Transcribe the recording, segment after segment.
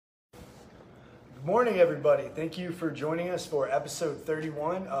Good morning, everybody. Thank you for joining us for episode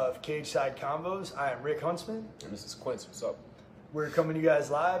 31 of Cage Side Convos. I am Rick Huntsman. And this is Quince. What's up? We're coming to you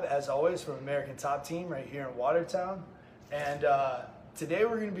guys live, as always, from American Top Team right here in Watertown. And today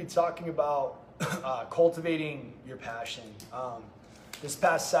we're going to be talking about cultivating your passion. This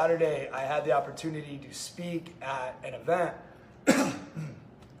past Saturday, I had the opportunity to speak at an event.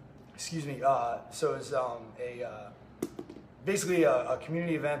 Excuse me. So it was basically a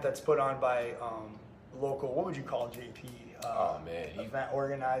community event that's put on by local, what would you call JP? Event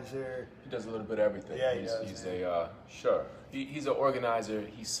organizer. He does a little bit of everything. Yeah, he does. He's an organizer.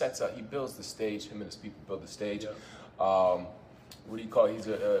 He sets up, he builds the stage. Him and his people build the stage. Yep. What do you call it? He's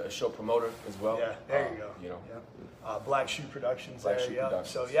a show promoter as well. Yeah, there you go. You know. Yep. Black Shoe Productions. Black Shoe Productions.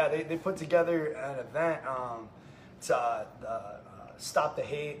 So yeah, they put together an event to stop the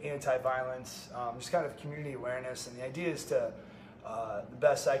hate, anti-violence, just kind of community awareness. And the idea is to, the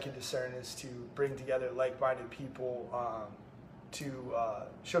best I can discern is to bring together like-minded people to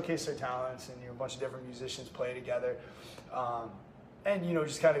showcase their talents, and a bunch of different musicians play together, and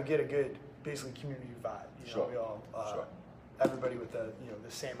just kind of get a good, basically community vibe. We all, everybody with the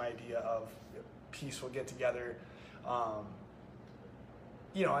the same idea of peaceful get together, and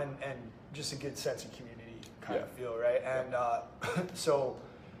just a good sense of community kind of feel, right? And so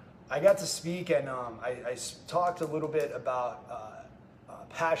I got to speak, and I talked a little bit about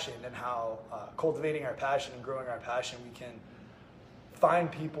passion and how cultivating our passion and growing our passion, we can find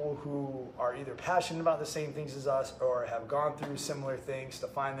people who are either passionate about the same things as us or have gone through similar things to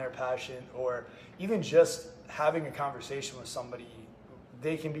find their passion, or even just having a conversation with somebody.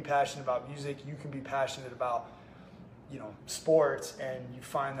 They can be passionate about music, you can be passionate about sports, and you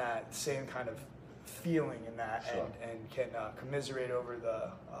find that same kind of feeling in that, and can commiserate over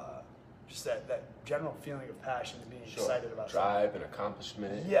the just that general feeling of passion and being excited about drive something. and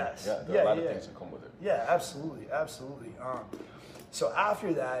accomplishment. Yes. There are a lot of things that come with it. Yeah, absolutely. So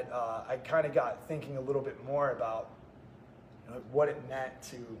after that, I kind of got thinking a little bit more about what it meant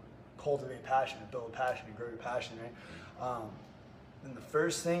to cultivate passion, and build passion, and grow your passion, right? And the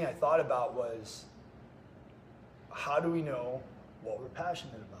first thing I thought about was, how do we know what we're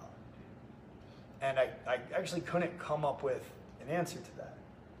passionate about? And I actually couldn't come up with an answer to that,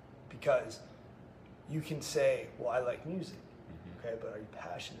 because you can say, well, I like music, okay, but are you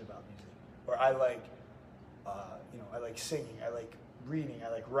passionate about music? Or I like, I like singing, I like reading, I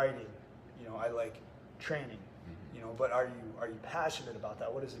like writing, I like training, but are you passionate about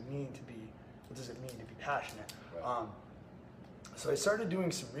that? What does it mean to be passionate? Right. So I started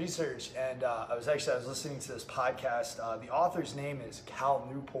doing some research, and I was listening to this podcast. The author's name is Cal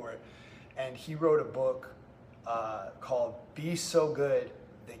Newport, and he wrote a book called "Be So Good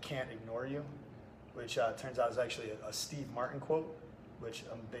They Can't Ignore You," which turns out is actually a Steve Martin quote, which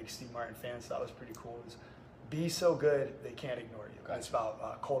I'm a big Steve Martin fan, so that was pretty cool. It was, "Be so good they can't ignore you." Gotcha. It's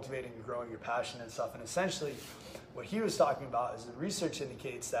about cultivating and growing your passion and stuff. And essentially, what he was talking about is the research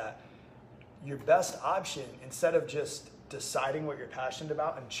indicates that your best option, instead of just deciding what you're passionate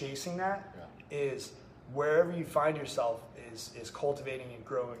about and chasing that, is wherever you find yourself is cultivating and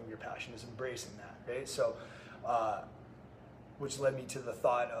growing your passion, is embracing that, right? So, which led me to the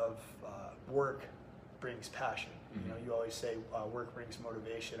thought of work brings passion. You always say work brings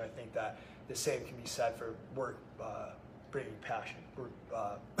motivation. I think that the same can be said for work bringing passion.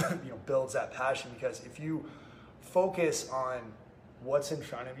 Work builds that passion, because if you focus on what's in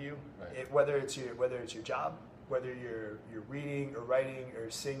front of you, whether it's your job, whether you're reading or writing or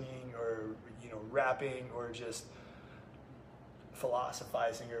singing or rapping or just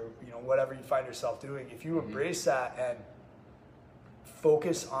philosophizing or whatever you find yourself doing, if you embrace that and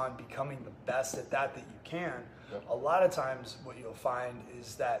focus on becoming the best at that you can, a lot of times what you'll find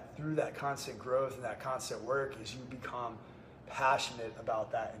is that through that constant growth and that constant work is you become passionate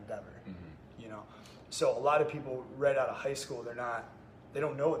about that endeavor. So a lot of people right out of high school, they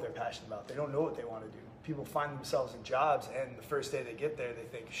don't know what they're passionate about. They don't know what they want to do. People find themselves in jobs, and the first day they get there, they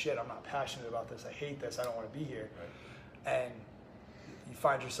think, shit, I'm not passionate about this. I hate this. I don't want to be here. Right. And you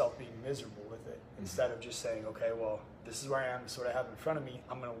find yourself being miserable with it, instead of just saying, okay, well, this is where I am. This is what I have in front of me.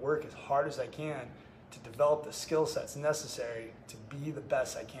 I'm going to work as hard as I can to develop the skill sets necessary to be the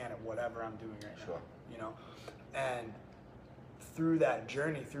best I can at whatever I'm doing right now. And through that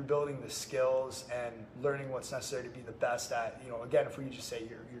journey, through building the skills and learning what's necessary to be the best at, again, if we just say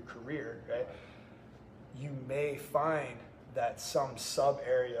your career, right? You may find that some sub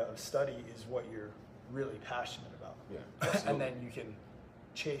area of study is what you're really passionate about. Yeah, and then you can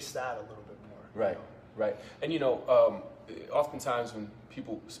chase that a little bit more. Right, right. And oftentimes when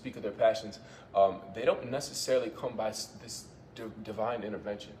people speak of their passions, they don't necessarily come by this divine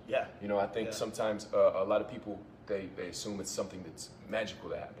intervention. Yeah. You know, I think sometimes a lot of people they assume it's something that's magical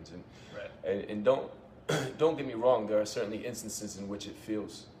that happens, and don't get me wrong. There are certainly instances in which it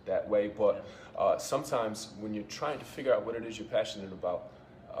feels that way, but sometimes when you're trying to figure out what it is you're passionate about,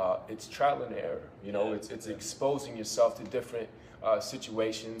 it's trial and error. You know, it's exposing yourself to different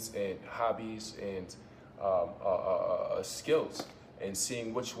situations and hobbies and skills, and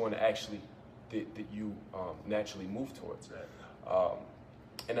seeing which one actually that you naturally move towards. Right.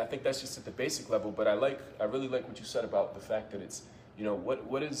 And I think that's just at the basic level. But I really like what you said about the fact that it's, you know,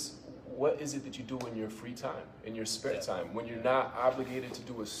 what is it that you do in your free time, in your spare time, when you're not obligated to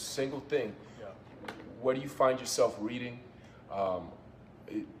do a single thing? What do you find yourself reading,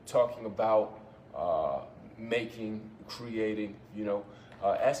 talking about, making, creating? You know,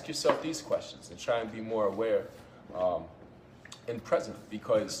 ask yourself these questions and try and be more aware and present,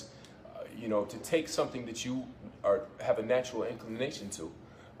 because you know, to take something that you have a natural inclination to,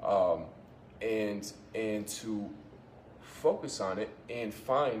 and to focus on it and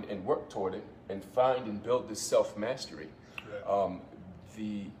find and work toward it and find and build this self-mastery.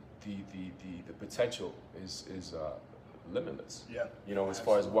 The potential is limitless. Yeah. You know, as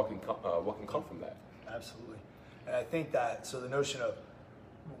far as what can come from that. Absolutely. And I think that, so the notion of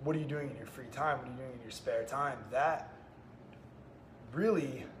what are you doing in your free time, what are you doing in your spare time, that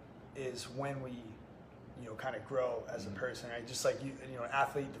really is when we, you know, kind of grow as a person, right? Just like you know, an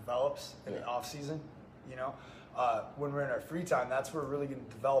athlete develops in the off season, you know, when we're in our free time, that's where we're really going to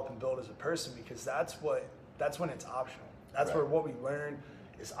develop and build as a person, because that's when it's optional. That's where what we learn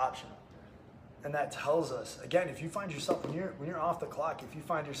is optional. And that tells us, again, if you find yourself, when you're off the clock, if you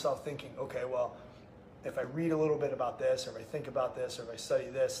find yourself thinking, okay, well, if I read a little bit about this, or if I think about this, or if I study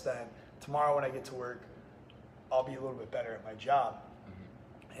this, then tomorrow when I get to work, I'll be a little bit better at my job.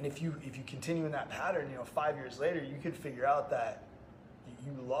 And if you continue in that pattern, you know, 5 years later, you could figure out that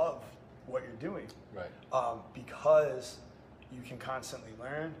you love what you're doing, because you can constantly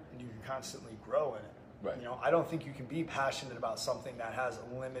learn and you can constantly grow in it. Right. You know, I don't think you can be passionate about something that has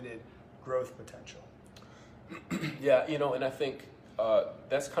a limited growth potential. Yeah, you know, and I think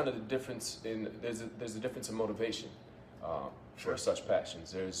that's kind of the difference there's a difference in motivation for such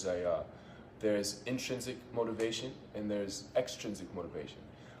passions. There's intrinsic motivation and there's extrinsic motivation.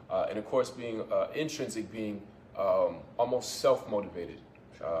 And of course, being intrinsic, being almost self-motivated,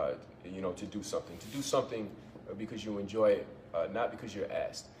 you know, to do something because you enjoy it, not because you're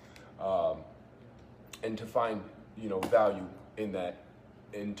asked, and to find, you know, value in that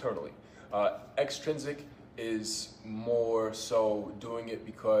internally. Extrinsic is more so doing it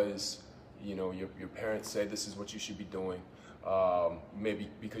because, you know, your parents say this is what you should be doing. Maybe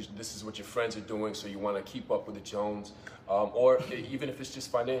because this is what your friends are doing, so you want to keep up with the Jones, or even if it's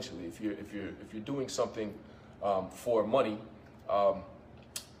just financially. If you're doing something for money,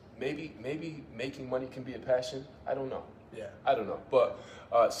 maybe making money can be a passion. I don't know. Yeah. I don't know. But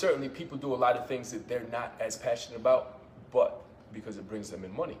certainly people do a lot of things that they're not as passionate about, but because it brings them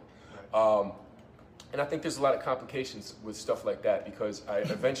in money. Right. And I think there's a lot of complications with stuff like that, because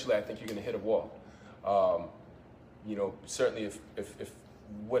eventually I think you're going to hit a wall. You know, certainly if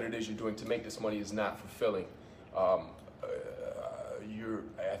what it is you're doing to make this money is not fulfilling, I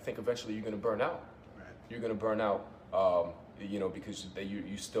think eventually you're going to burn out. Right. You're going to burn out, you know, because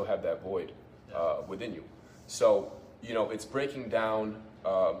you still have that void within you. So, you know, it's breaking down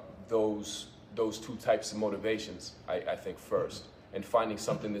those two types of motivations, I think, first, and finding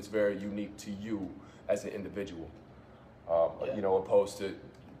something that's very unique to you as an individual, you know, opposed to,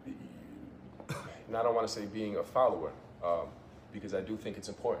 and I don't want to say being a follower, because I do think it's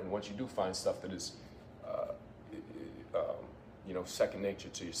important once you do find stuff that is, you know, second nature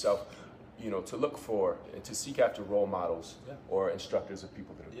to yourself, you know, to look for and to seek after role models or instructors of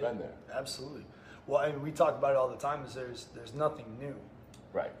people that have been there. Absolutely. Well, I mean, we talk about it all the time. Is there's nothing new,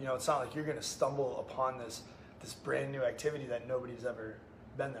 right? You know, it's not like you're going to stumble upon this brand new activity that nobody's ever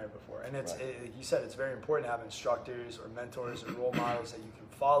been there before. And it's like you said, it's very important to have instructors or mentors or role models that you can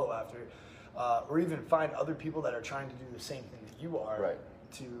follow after. Or even find other people that are trying to do the same thing that you are. Right.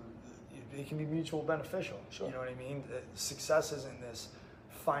 It can be mutual beneficial. Sure. You know what I mean? Success isn't this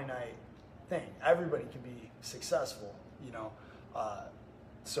finite thing. Everybody can be successful. You know,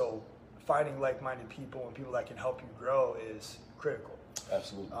 so finding like-minded people and people that can help you grow is critical.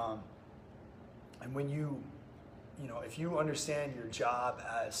 Absolutely. And when you know, if you understand your job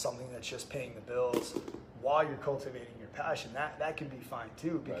as something that's just paying the bills while you're cultivating your passion, that can be fine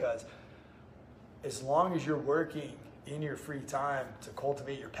too, because as long as you're working in your free time to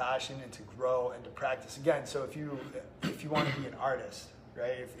cultivate your passion and to grow and to practice again. So if you want to be an artist,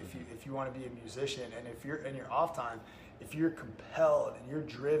 right? If you want to be a musician, and if you're in your off time if you're compelled and you're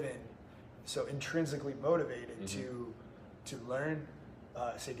driven, so intrinsically motivated to learn,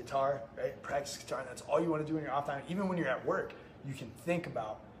 say guitar, right? Practice guitar, and that's all you want to do in your off time. Even when you're at work, you can think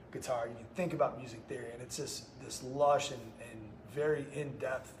about guitar, you can think about music theory, and it's this lush and very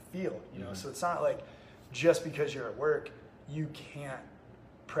in-depth field, you know. So it's not like just because you're at work, you can't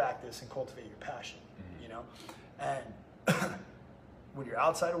practice and cultivate your passion, you know. And when you're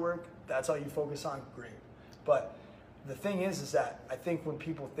outside of work, that's all you focus on, great. But the thing is that I think when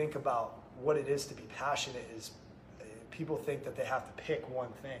people think about what it is to be passionate, is people think that they have to pick one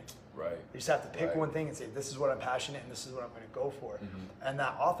thing. Right. You just have to pick one thing and say, this is what I'm passionate and this is what I'm going to go for. And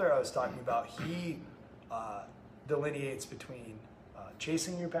that author I was talking about, he delineates between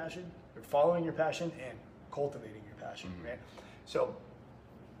chasing your passion, or following your passion, and cultivating your passion, right? So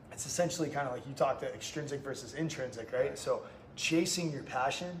it's essentially kind of like you talked to extrinsic versus intrinsic, right? So chasing your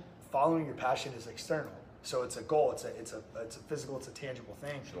passion, following your passion is external. So it's a goal, it's a physical, it's a tangible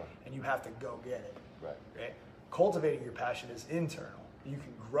thing, and you have to go get it, right? Cultivating your passion is internal. You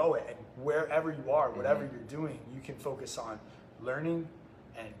can grow it, and wherever you are, whatever you're doing, you can focus on learning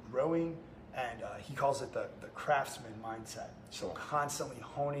and growing, and he calls it the craftsman mindset. So constantly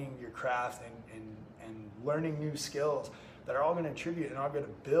honing your craft and learning new skills that are all going to contribute and are going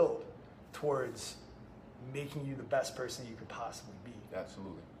to build towards making you the best person you could possibly be.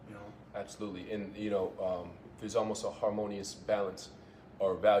 Absolutely. You know? Absolutely. And, you know, there's almost a harmonious balance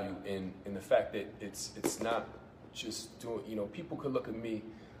or value in the fact that it's not just doing, you know, people could look at me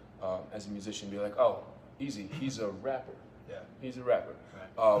as a musician and be like, oh, easy, he's a rapper. Yeah. He's a rapper.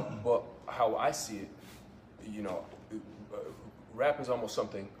 Right. But how I see it, you know, rap is almost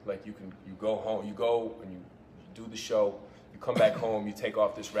something like you go home, you go and you do the show, you come back home, you take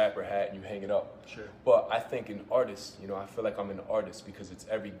off this rapper hat and you hang it up. Sure. But I think an artist, you know, I feel like I'm an artist because it's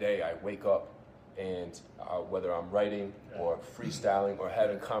every day I wake up and whether I'm writing or freestyling or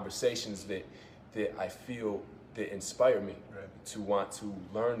having conversations that I feel that inspire me to want to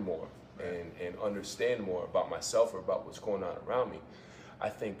learn more and understand more about myself or about what's going on around me. I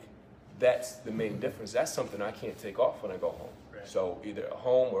think that's the main difference. That's something I can't take off when I go home. Right. So either at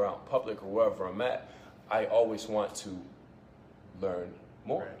home or out in public or wherever I'm at, I always want to learn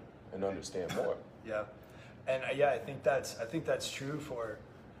more and understand more. Yeah, and I think that's true for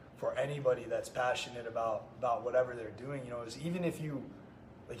anybody that's passionate about whatever they're doing. You know, is even if you,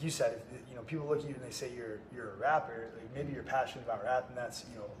 like you said, if, you know, people look at you and they say you're a rapper, like maybe you're passionate about rap, and that's,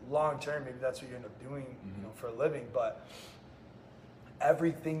 you know, long term, maybe that's what you end up doing, you know, for a living. But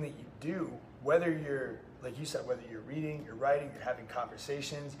everything that you do, whether you're, like you said, whether you're reading, you're writing, you're having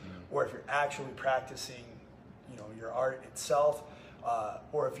conversations, or if you're actually practicing, you know, your art itself,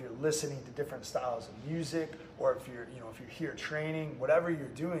 or if you're listening to different styles of music, or if you're, you know, if you're here training, whatever you're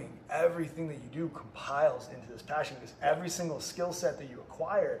doing, everything that you do compiles into this passion, because every single skill set that you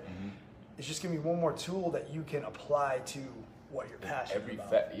acquire is just going to be one more tool that you can apply to what you're passionate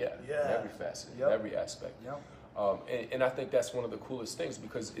about. In every facet, in every aspect. And I think that's one of the coolest things,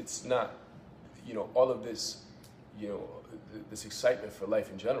 because it's not, you know, all of this, you know, this excitement for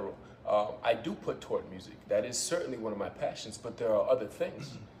life in general. I do put toward music. That is certainly one of my passions, but there are other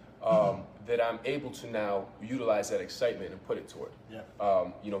things that I'm able to now utilize that excitement and put it toward.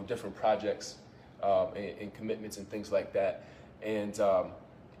 You know, different projects and commitments and things like that. And,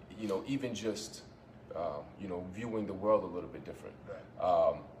 you know, even just, you know, viewing the world a little bit different.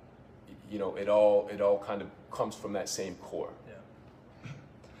 You know, it all kind of comes from that same core.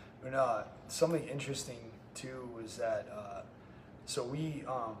 And something interesting too was that so we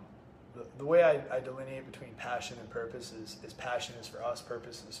the way I delineate between passion and purpose is passion is for us,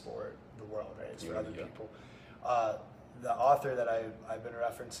 purpose is for the world, right? It's for other people. The author that I've been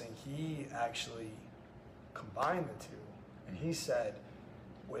referencing, he actually combined the two, and he said,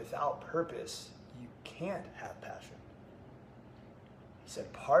 without purpose, you can't have passion. He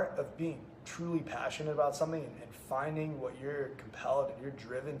said part of being truly passionate about something and finding what you're compelled and you're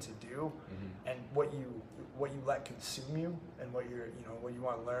driven to do, and what you let consume you, and what you're, you know, what you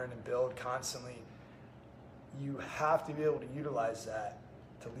want to learn and build constantly, you have to be able to utilize that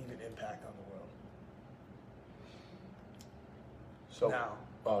to leave an impact on the world. So now,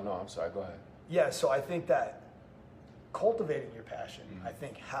 oh no, I'm sorry, go ahead. Yeah, so I think that cultivating your passion, I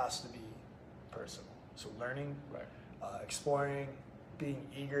think, has to be personal. So learning, exploring, being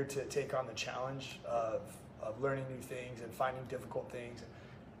eager to take on the challenge of learning new things and finding difficult things, and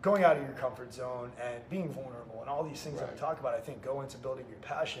going out of your comfort zone and being vulnerable, and all these things that we talk about, I think, go into building your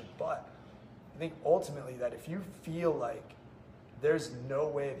passion. But I think ultimately that if you feel like there's no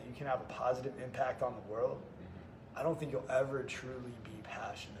way that you can have a positive impact on the world, I don't think you'll ever truly be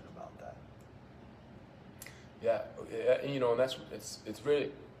passionate about that. Yeah, you know, and that's it's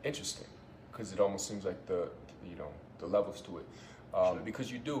really interesting because it almost seems like the levels to it,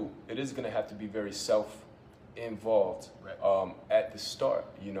 because it is going to have to be very self-involved, right. At the start,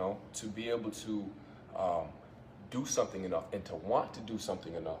 you know, to be able to do something enough and to want to do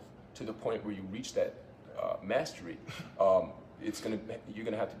something enough to the point where you reach that mastery. You're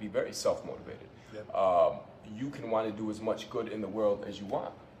gonna have to be very self-motivated. Yep. You can want to do as much good in the world as you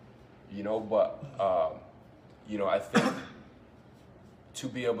want, you know, but you know, I think to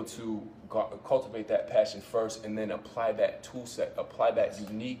be able to cultivate that passion first and then apply that tool set, apply that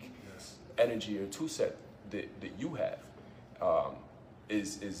unique energy or tool set that you have,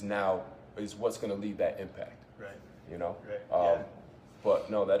 is what's going to leave that impact. Right. You know. Right.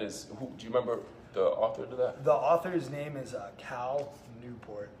 But no, that is. Do you remember the author to that? The author's name is Cal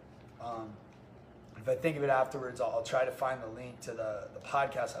Newport. If I think of it afterwards, I'll try to find the link to the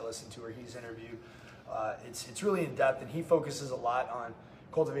podcast I listened to where he's interviewed. It's really in depth, and he focuses a lot on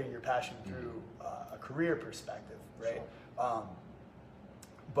cultivating your passion through a career perspective, right? Sure.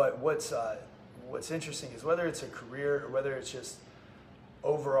 But what's interesting is whether it's a career or whether it's just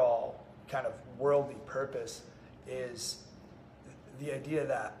overall kind of worldly purpose, is the idea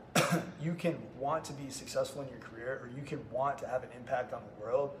that you can want to be successful in your career or you can want to have an impact on the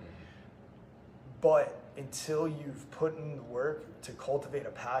world, but until you've put in the work to cultivate a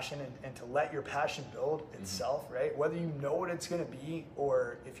passion and to let your passion build itself, right? Whether you know what it's going to be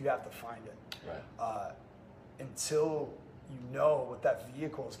or if you have to find it, right. Until you know what that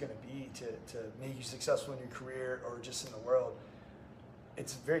vehicle is going to be to make you successful in your career or just in the world,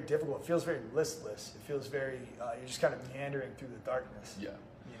 it's very difficult. It feels very listless. It feels very, you're just kind of meandering through the darkness. Yeah.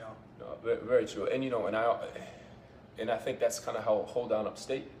 You know? No, very, very true. And, you know, and I think that's kind of how Hold Down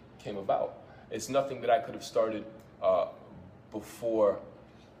Upstate came about. It's nothing that I could have started before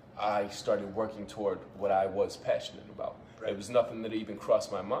I started working toward what I was passionate about. Right. It was nothing that even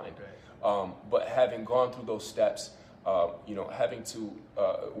crossed my mind. Right. But having gone through those steps, you know, having to,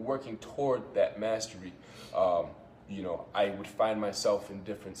 working toward that mastery, you know, I would find myself in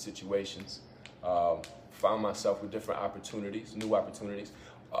different situations, found myself with different opportunities, new opportunities.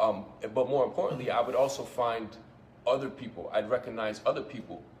 But more importantly, I would also find other people. I'd recognize other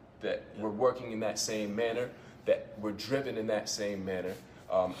people that were working in that same manner, that were driven in that same manner,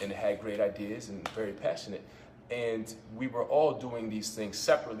 and had great ideas and very passionate. And we were all doing these things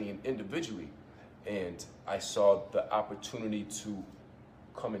separately and individually. And I saw the opportunity to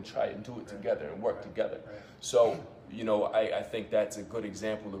come and try and do it together and work together. Right. So, you know, I think that's a good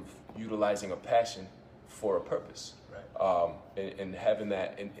example of utilizing a passion for a purpose. Right. And having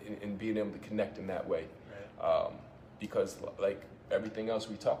that and being able to connect in that way. Right. Because like everything else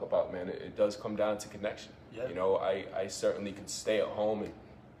we talk about, man, it does come down to connection. Yeah. You know, I certainly could stay at home and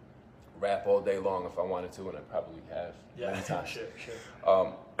rap all day long if I wanted to, and I probably have many times.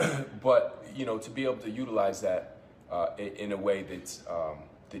 Sure. But, you know, to be able to utilize that in a way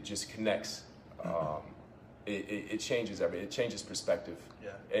that just connects, it changes everything. It changes perspective.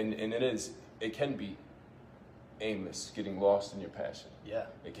 Yeah. And it can be aimless, getting lost in your passion. Yeah.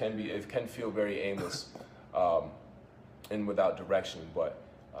 It can feel very aimless and without direction, but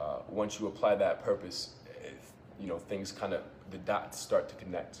once you apply that purpose, you know, things kind of, the dots start to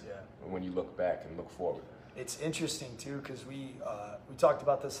connect. Yeah. When you look back and look forward. It's interesting too, because we talked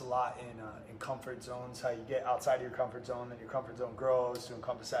about this a lot in comfort zones, how you get outside of your comfort zone, then your comfort zone grows to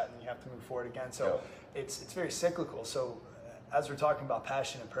encompass that, and then you have to move forward again. So it's very cyclical. So as we're talking about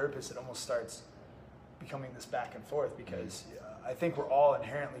passion and purpose, it almost starts becoming this back and forth, because I think we're all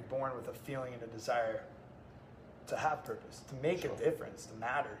inherently born with a feeling and a desire to have purpose, to make a difference, to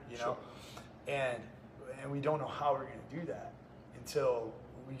matter, you know? And we don't know how we're going to do that until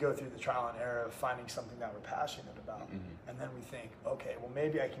we go through the trial and error of finding something that we're passionate about. And then we think, okay, well,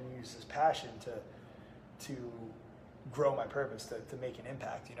 maybe I can use this passion to grow my purpose, to make an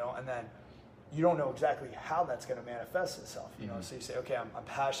impact, you know? And then you don't know exactly how that's going to manifest itself, you know? So you say, okay, I'm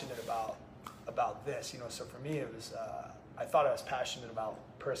passionate about this, you know? So for me, it was, I thought I was passionate about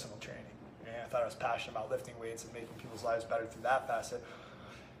personal training. I thought I was passionate about lifting weights and making people's lives better through that facet.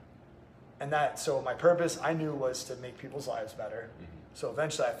 And so my purpose, I knew, was to make people's lives better. So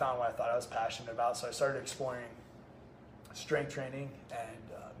eventually I found what I thought I was passionate about. So I started exploring strength training and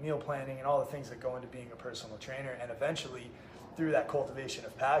meal planning and all the things that go into being a personal trainer. And eventually, through that cultivation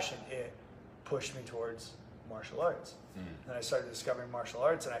of passion, it pushed me towards martial arts. And I started discovering martial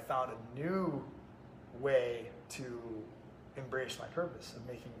arts, and I found a new way to embrace my purpose of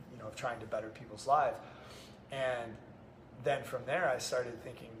making, you know, of trying to better people's lives. And then from there, I started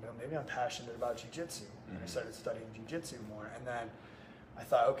thinking, well, maybe I'm passionate about jiu-jitsu. And I started studying jiu-jitsu more. And then I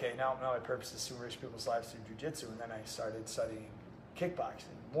thought, okay, now my purpose is to enrich people's lives through jiu-jitsu, and then I started studying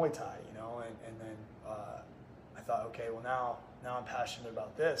kickboxing, Muay Thai, and then I thought, okay, well now I'm passionate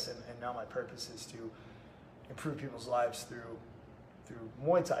about this, and now my purpose is to improve people's lives through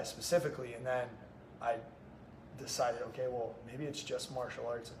Muay Thai specifically, and then I decided, okay, well, maybe it's just martial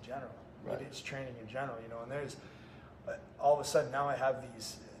arts in general, maybe it's training in general, and there's all of a sudden now I have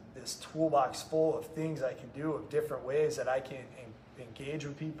this toolbox full of things I can do, of different ways that I can engage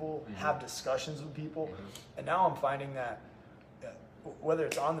with people, have discussions with people, and now I'm finding that whether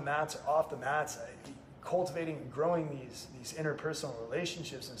it's on the mats or off the mats, cultivating and growing these interpersonal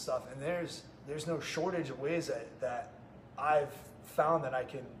relationships and stuff, and there's no shortage of ways that I've found that I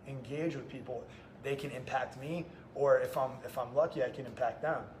can engage with people. They can impact me, or if I'm lucky, I can impact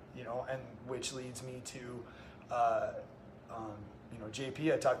them, and which leads me to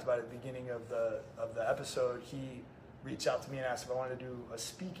JP. I talked about at the beginning of the episode. He reached out to me and asked if I wanted to do a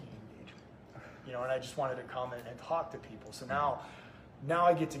speaking engagement, and I just wanted to come and talk to people. So now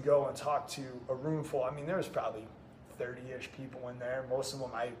I get to go and talk to a room full. I mean, there's probably 30-ish people in there. Most of them,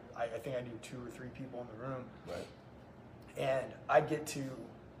 I think I knew 2 or 3 people in the room. Right. And I get to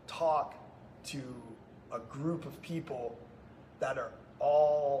talk to a group of people that are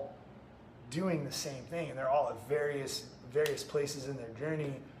all doing the same thing, and they're all at various places in their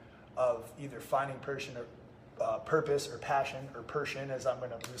journey of either finding purpose or passion or Persian, as I'm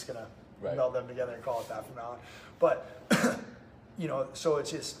just gonna meld them together and call it that from now on. But so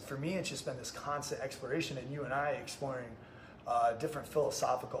it's just, for me, it's just been this constant exploration, and you and I exploring different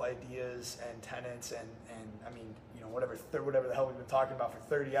philosophical ideas and tenets, and I mean, whatever the hell we've been talking about for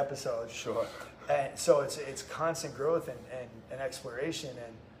 30 episodes. Sure. And so it's constant growth and exploration,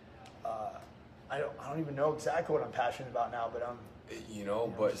 and I don't even know exactly what I'm passionate about now, but I'm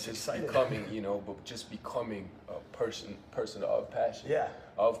just excited. becoming a person of passion,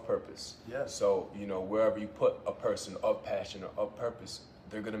 of purpose. Yeah. So wherever you put a person of passion or of purpose,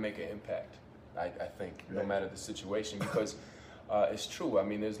 they're gonna make an impact. I think no matter the situation, because it's true. I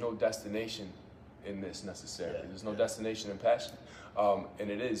mean, there's no destination in this necessarily. There's no destination in passion, and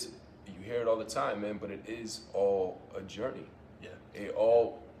it is. You hear it all the time, man. But it is all a journey. Yeah. It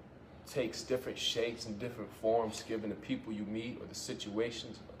all takes different shapes and different forms given the people you meet or the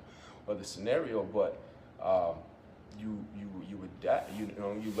situations or the scenario, but you adapt. You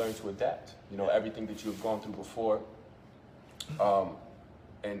learn to adapt. Everything that you have gone through before,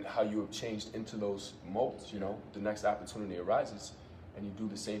 and how you have changed into those molds. The next opportunity arises, and you do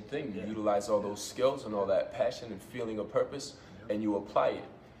the same thing. You utilize all those skills and all that passion and feeling of purpose, and you apply it.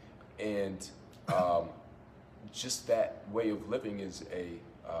 And just that way of living is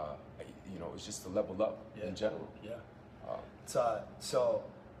it's just a level up in general. Yeah. So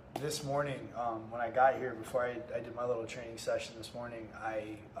this morning, when I got here, before I did my little training session this morning,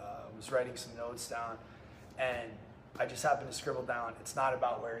 I was writing some notes down, and I just happened to scribble down, it's not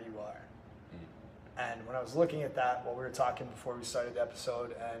about where you are. And when I was looking at that while we were talking before we started the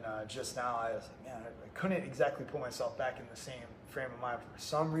episode, and just now, I was like, man, I couldn't exactly put myself back in the same frame of mind. For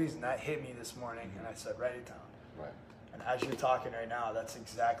some reason, that hit me this morning, and I said, write it down. Right. And as you're talking right now, that's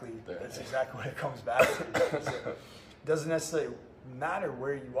exactly what it comes back to. It doesn't necessarily matter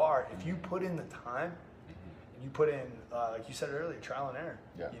where you are. If you put in the time, and you put in, like you said earlier, trial and error.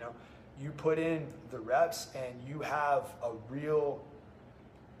 Yeah. You put in the reps, and you have a real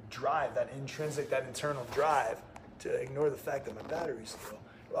drive, that intrinsic, that internal drive, to ignore the fact that my battery's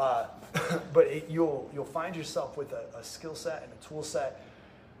low. But you'll find yourself with a skill set and a tool set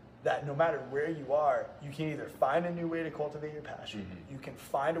that no matter where you are, you can either find a new way to cultivate your passion, you can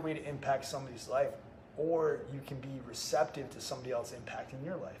find a way to impact somebody's life, or you can be receptive to somebody else impacting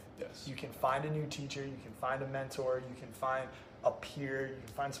your life. Yes. You can find a new teacher, you can find a mentor, you can find a peer, you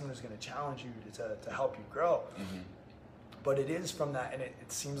can find someone who's going to challenge you to help you grow. But it is from that, and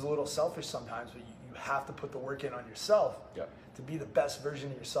it seems a little selfish sometimes, but you have to put the work in on yourself to be the best version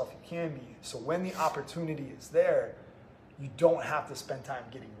of yourself you can be. So when the opportunity is there, you don't have to spend time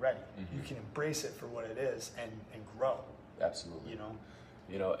getting ready. You can embrace it for what it is and grow. Absolutely.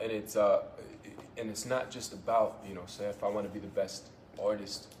 And it's not just about, say if I want to be the best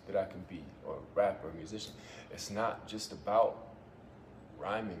artist that I can be, or rapper, or musician, it's not just about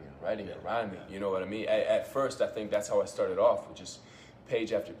rhyming and writing and rhyming. You know what I mean? At first, I think that's how I started off, with just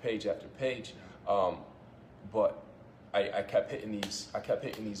page after page after page. But I kept hitting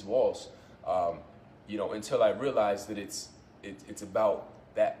these walls. Until I realized that it's about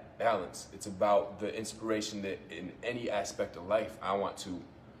that balance. It's about the inspiration that in any aspect of life I want to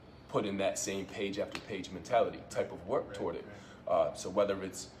put in that same page after page mentality type of work toward it. So whether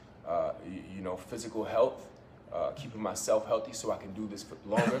it's physical health, keeping myself healthy so I can do this for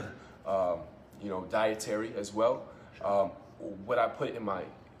longer. You know, dietary as well. What I put in my,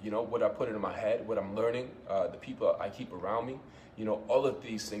 you know, what I put into my head, what I'm learning, the people I keep around me, you know, all of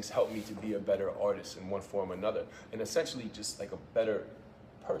these things help me to be a better artist in one form or another, and essentially just like a better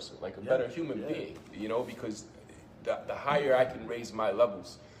person, like a better human being, you know, because the higher I can raise my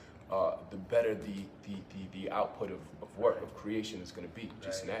levels, the better the output of work, of creation is going to be,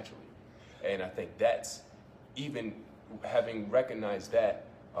 just naturally. And I think that's, even having recognized that,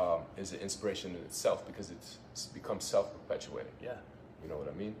 is an inspiration in itself, because it's become self-perpetuating. Yeah. You know what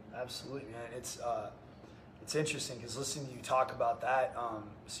I mean? Absolutely, man. It's interesting because listening to you talk about that,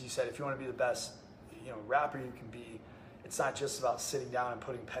 so you said if you want to be the best, you know, rapper you can be, it's not just about sitting down and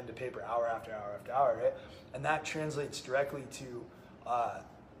putting pen to paper hour after hour after hour, right? And that translates directly to,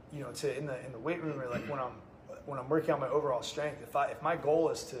 you know, to in the weight room, or like when I'm working on my overall strength. If my goal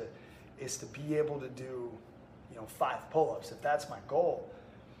is to be able to do, you know, 5 pull-ups, if that's my goal,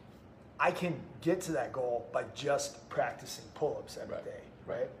 I can get to that goal by just practicing pull-ups every day,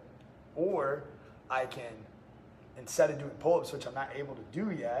 right? Or I can, instead of doing pull-ups, which I'm not able to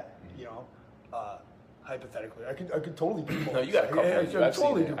do yet, you know, hypothetically, I could totally do pull-ups. No, you got a couple. I could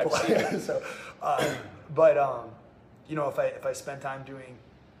totally do pull-ups. So, you know, if I spend time doing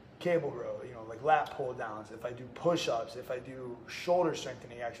cable row, you know, like lat pull downs, if I do push-ups, if I do shoulder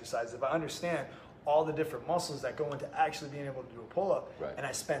strengthening exercises, if I understand all the different muscles that go into actually being able to do a pull-up, and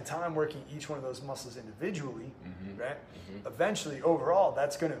I spend time working each one of those muscles individually, right? Eventually, overall,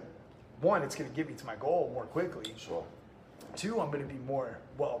 that's gonna, one, it's gonna get me to my goal more quickly. Sure. 2, I'm gonna be more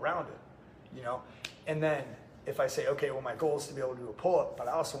well-rounded, you know? And then if I say, okay, well, my goal is to be able to do a pull-up, but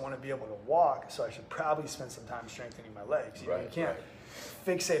I also want to be able to walk, so I should probably spend some time strengthening my legs. You know, you can't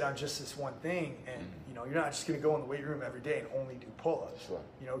fixate on just this one thing, and you know, you're not just going to go in the weight room every day and only do pull-ups.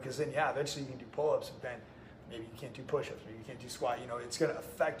 You know, because then eventually you can do pull-ups, but then maybe you can't do push-ups, maybe you can't do squat. You know, it's going to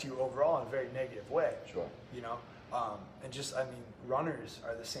affect you overall in a very negative way. You know, and just, I mean, runners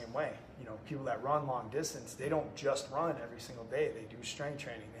are the same way. You know, people that run long distance, they don't just run every single day. They do strength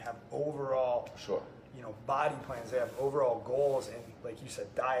training. They have overall, you know, body plans. They have overall goals, and like you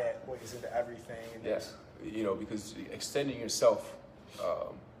said, diet weighs into everything. And you know, because extending yourself,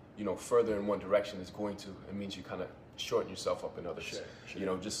 you know, further in one direction is going to, it means you kind of shorten yourself up in others. You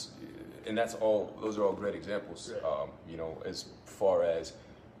know, just, and that's all, those are all great examples, you know, as far as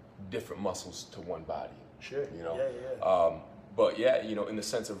different muscles to one body. You know, but you know, in the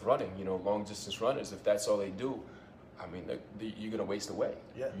sense of running, you know, long distance runners, if that's all they do, I mean, you're gonna waste away.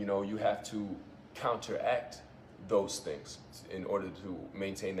 You know, you have to counteract those things in order to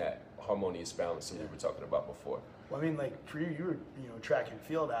maintain that harmonious balance that we were talking about before. Well, I mean, like for you, you were, you know, track and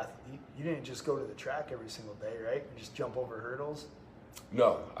field athlete. You didn't just go to the track every single day, right? And just jump over hurdles.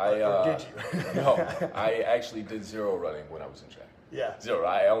 No, or did you? No, I actually did 0 running when I was in track. 0.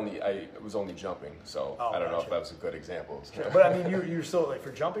 I was only jumping, so I don't know if that was a good example. But I mean, you still, like,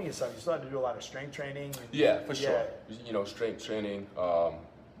 for jumping and stuff, you still had to do a lot of strength training. And, for sure. You know, strength training,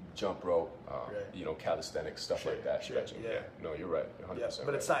 jump rope, you know, calisthenics, stuff like that, stretching. No, you're right, 100%.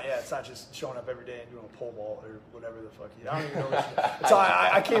 But it's not just showing up every day and doing a pole vault or whatever the fuck. I don't even know what it's all,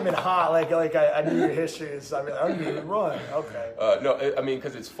 I came in hot, like I knew your history and stuff. I didn't even run. Okay. No, I mean,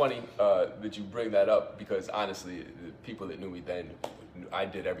 because it's funny that you bring that up, because honestly, the people that knew me then, I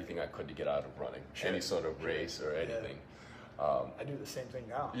did everything I could to get out of running, any sort of race or anything. I do the same thing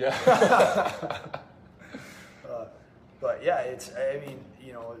now. But yeah, it's, I mean,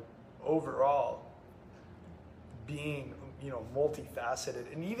 you know, overall being, you know,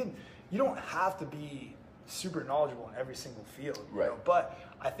 multifaceted, and even, you don't have to be super knowledgeable in every single field, you know, but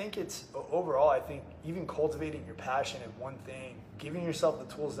I think it's, overall, I think even cultivating your passion in one thing, giving yourself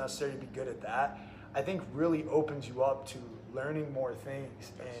the tools necessary to be good at that, I think really opens you up to learning more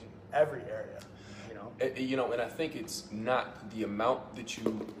things in every area. You know, and I think it's not the amount that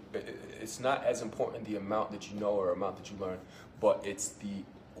you, it's not as important the amount that you know or amount that you learn, but it's the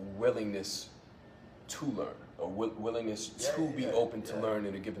willingness to learn, or willingness to be open to learn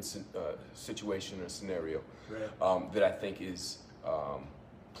in a given situation or scenario, that I think is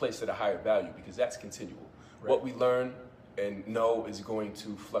placed at a higher value, because that's continual. What we learn and know is going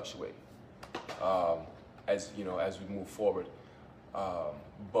to fluctuate as, you know, as we move forward.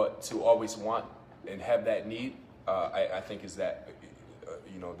 But to always want and have that need, I think is that,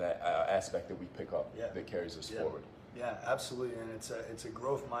 you know, that aspect that we pick up that carries us forward. Yeah, absolutely, and it's a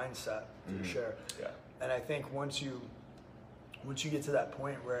growth mindset for sure. And I think once you get to that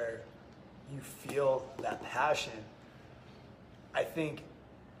point where you feel that passion, I think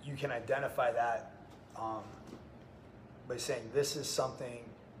you can identify that by saying, this is something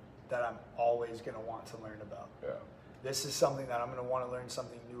that I'm always going to want to learn about. Yeah. This is something that I'm going to want to learn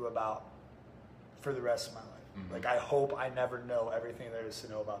something new about for the rest of my life. Mm-hmm. Like, I hope I never know everything there is to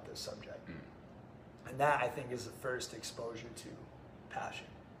know about this subject. And that, I think, is the first exposure to passion.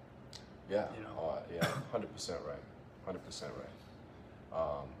 Yeah. You know? Yeah, 100% right. 100%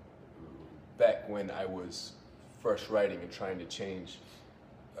 right. Back when I was first writing and trying to change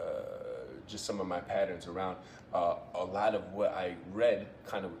just some of my patterns around, a lot of what I read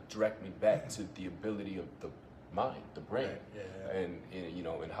kind of direct me back to the ability of the mind, the brain, and you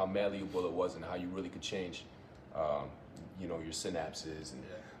know, and how malleable it was, and how you really could change, you know, your synapses and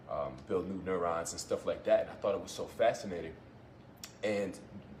build new neurons and stuff like that. And I thought it was so fascinating. And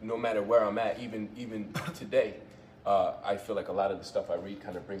no matter where I'm at, even today, I feel like a lot of the stuff I read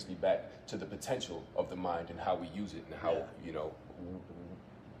kind of brings me back to the potential of the mind and how we use it, and how you know,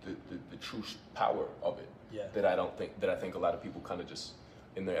 the true power of it. That I think a lot of people kind of just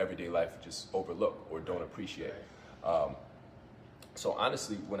in their everyday life just overlook or don't appreciate. So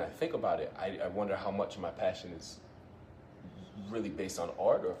honestly, when I think about it, I wonder how much of my passion is really based on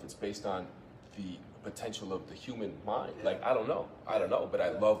art, or if it's based on the potential of the human mind. Like, I don't know, but I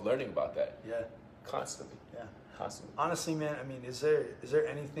love learning about that. Constantly. Constantly. Honestly, man, I mean, is there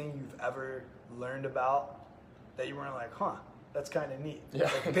anything you've ever learned about that you weren't like, huh, that's kind of neat? Like,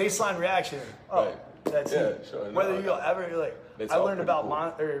 baseline reaction, that's neat. Sure, Whether you'll ever, you're like, it's I learned about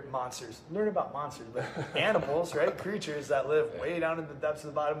cool. monsters, but animals, right? Creatures that live way down in the depths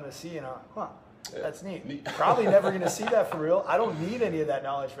of the bottom of the sea, and I'm like, huh, that's neat. Probably never going to see that for real. I don't need any of that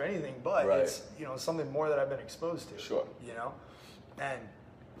knowledge for anything, but it's, you know, something more that I've been exposed to. You know, and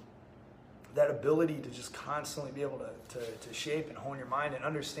that ability to just constantly be able to shape and hone your mind and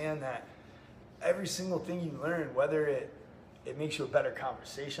understand that every single thing you learn, whether it makes you a better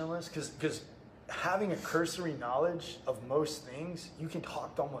conversationalist, because having a cursory knowledge of most things, you can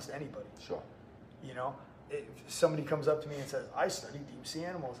talk to almost anybody. You know, if somebody comes up to me and says, I study deep sea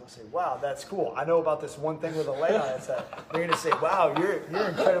animals, I'll say, wow, that's cool. I know about this one thing with a light on its head. They're going to say, wow, you're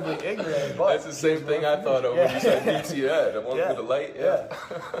incredibly ignorant. But that's the same thing I thought of when you said deep sea, the one with the light.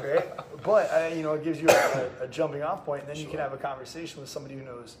 Right? But, you know, it gives you a jumping off point, and then you can have a conversation with somebody who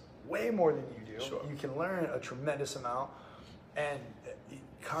knows way more than you do. You can learn a tremendous amount, and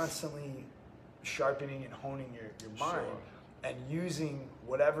constantly sharpening and honing your mind. And using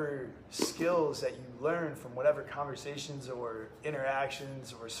whatever skills that you learn from whatever conversations or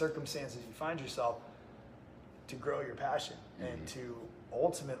interactions or circumstances you find yourself to grow your passion and to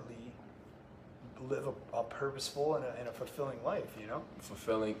ultimately live a purposeful and a fulfilling life, you know?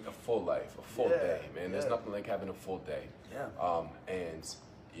 Fulfilling a full life, a full day, man. There's nothing like having a full day. And,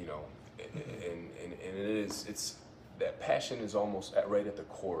 you know, and it's that passion is almost right at the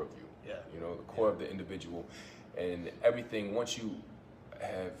core of you. You know, the core of the individual. And everything, once you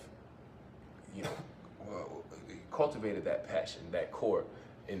have, you know, cultivated that passion, that core,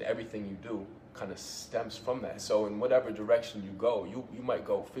 in everything you do kind of stems from that. So in whatever direction you go, you might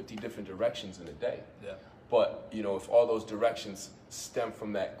go 50 different directions in a day. But, you know, if all those directions stem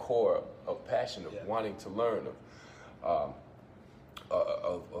from that core of passion, of wanting to learn, of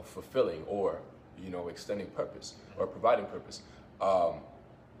fulfilling, or, you know, extending purpose or providing purpose,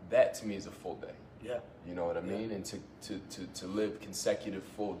 that to me is a full day. You know what I mean? And to live consecutive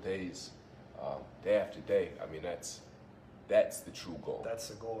full days, day after day, I mean, that's the true goal. That's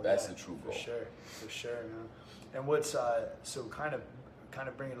the goal. That's the true goal. For sure, man. And what's so kind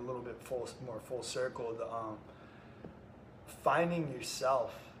of bring it a little bit more full circle, the finding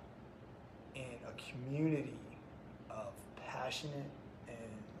yourself in a community of passionate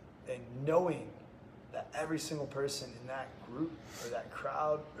and knowing that every single person in that group or that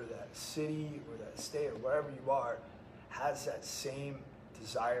crowd or that city or that state or wherever you are has that same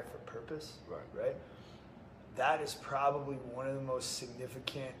desire for purpose, right? That is probably one of the most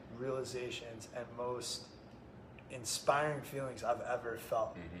significant realizations and most inspiring feelings I've ever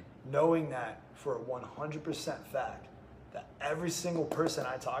felt. Knowing that for a 100% fact, that every single person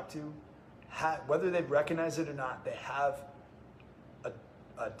I talk to, whether they recognize it or not, they have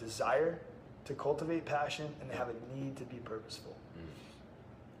a desire to cultivate passion, and they have a need to be purposeful.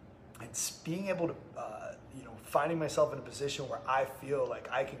 And being able to, you know, finding myself in a position where I feel like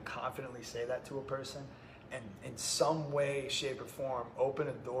I can confidently say that to a person, and in some way, shape, or form, open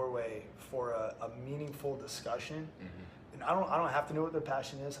a doorway for a meaningful discussion. And I don't have to know what their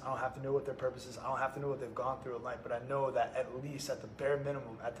passion is. I don't have to know what their purpose is. I don't have to know what they've gone through in life. But I know that at least at the bare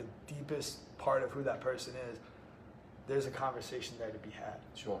minimum, at the deepest part of who that person is, there's a conversation there to be had.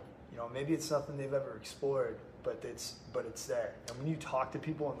 You know, maybe it's nothing they've ever explored, but it's there. And when you talk to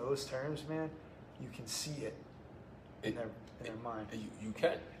people in those terms, man, you can see it. in their mind. You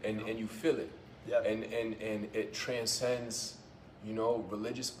can, and you feel it. Yeah. And it transcends,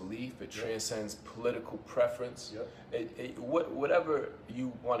 religious belief. It transcends political preference. Yep. Whatever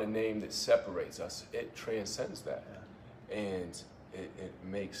you want to name that separates us, it transcends that. Yeah. And it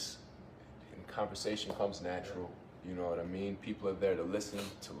makes, and conversation comes natural. You know what I mean? People are there to listen,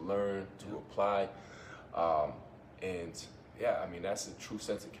 to learn, to apply. And yeah, I mean, that's a true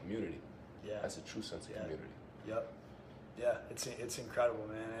sense of community. Yeah. That's a true sense of community. Yep. Yeah, it's incredible,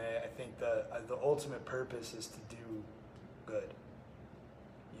 man. I think the ultimate purpose is to do good.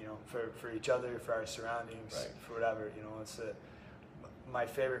 For each other, for our surroundings, Right. for whatever. It's my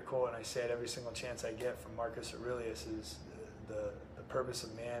favorite quote, and I say it every single chance I get, from Marcus Aurelius, is the purpose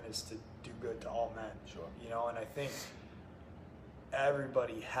of man is to do good to all men. Sure. And I think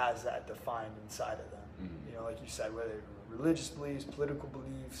everybody has that defined inside of them. Mm-hmm. Like you said, whether religious beliefs, political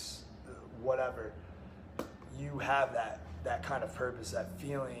beliefs, whatever, you have that kind of purpose, that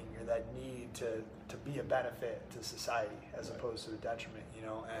feeling or that need to be a benefit to society as Right. opposed to a detriment,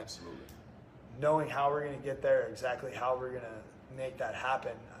 and Absolutely. knowing how we're going to get there, exactly how we're going to make that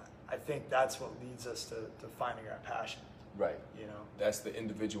happen, I think that's what leads us to finding our passion. Right. That's the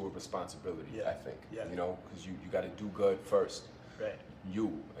individual responsibility, Yeah. I think. Yeah. Because you got to do good first. Right.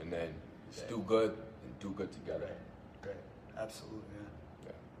 You, and then Right. do good and do good together. Right. Absolutely, man.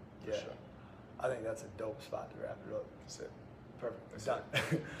 Yeah. For Yeah. sure. I think that's a dope spot to wrap it up. That's it. Perfect. That's Done.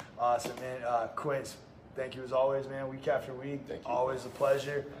 Awesome, man. Quince, thank you as always, man. Week after week. Thank you. Always a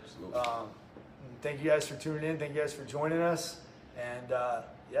pleasure. Absolutely. Thank you guys for tuning in. Thank you guys for joining us. And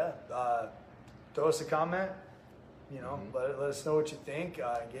throw us a comment. Mm-hmm. Let us know what you think.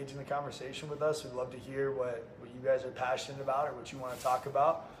 Engage in the conversation with us. We'd love to hear what you guys are passionate about or what you want to talk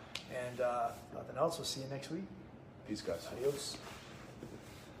about. And nothing else. We'll see you next week. Peace, guys. Adios.